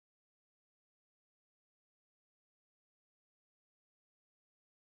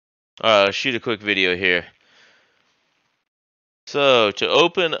Shoot a quick video here. So to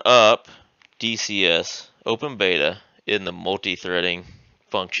open up DCS open beta in the multi-threading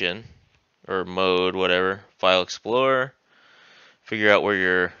function or mode, whatever, File Explorer, figure out where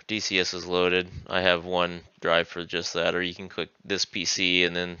your DCS is loaded. I have one drive for just that, or you can click this PC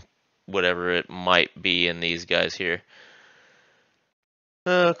and then whatever it might be in these guys here.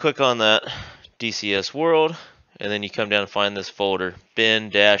 Click on that DCS world, and then you come down and find this folder,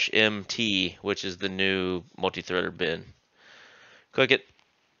 bin-mt, which is the new multi-threader bin. Click it,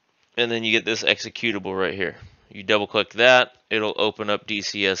 and then you get this executable right here. You double click that, it'll open up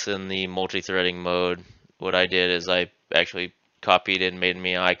DCS in the multi-threading mode. What I did is I actually copied and made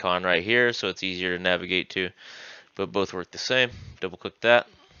me an icon right here so it's easier to navigate to, but both work the same. Double click that.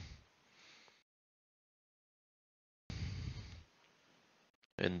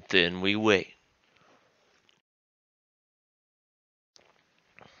 And then we wait.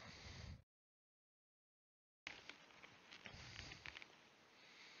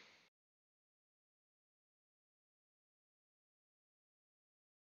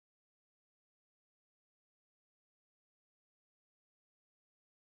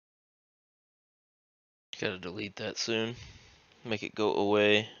 Gotta delete that soon. Make it go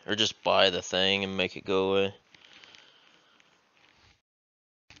away, or just buy the thing and make it go away.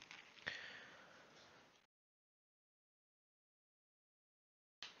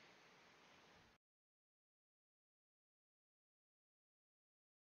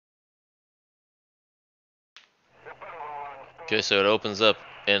 Okay, so it opens up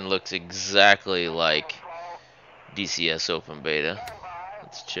and looks exactly like DCS Open Beta.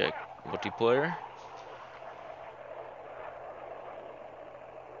 Let's check multiplayer.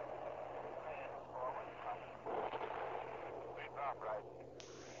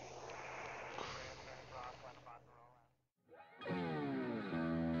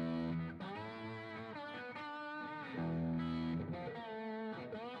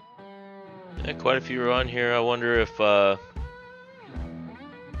 Yeah, quite a few are on here. I wonder if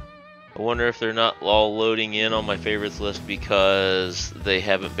they're not all loading in on my favorites list because they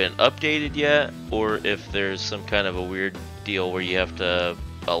haven't been updated yet, or if there's some kind of a weird deal where you have to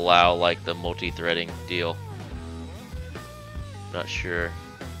allow like the multi-threading deal. Not sure,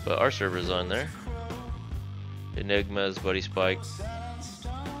 but our server's on there. Enigmas, Buddy Spike,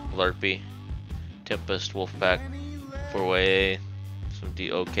 Larpy, Tempest, Wolfpack, 4-way, some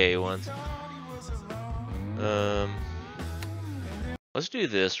DOK ones. Let's do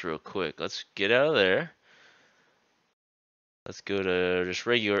this real quick. Let's get out of there. Let's go to just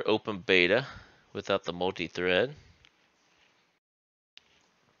regular open beta without the multi-thread.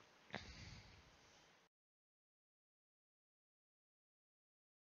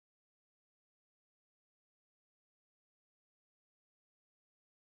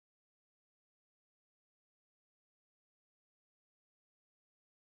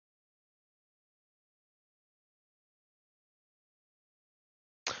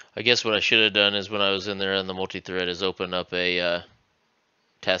 I guess what I should have done is when I was in there on the multi-thread is open up a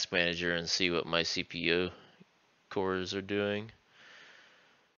task manager and see what my CPU cores are doing.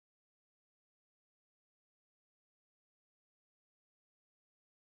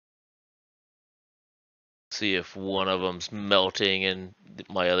 See if one of them's melting and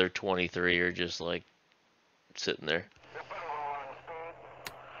my other 23 are just like sitting there.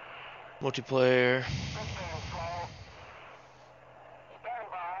 Multiplayer.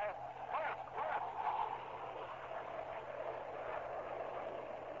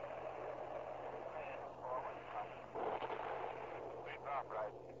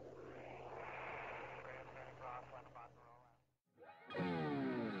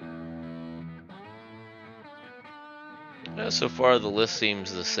 So far the list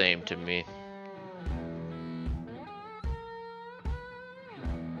seems the same to me.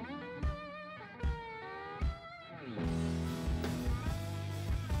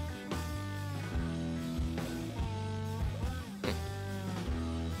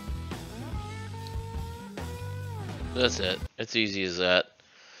 That's it. It's easy as that.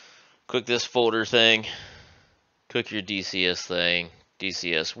 Click this folder thing. Click your DCS thing.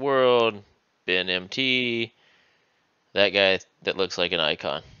 DCS world. Bin MT. That guy that looks like an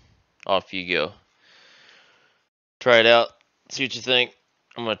icon. Off you go. Try it out. See what you think.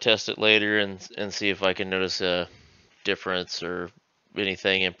 I'm going to test it later and see if I can notice a difference or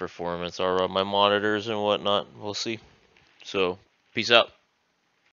anything in performance or on my monitors and whatnot. We'll see. So, peace out.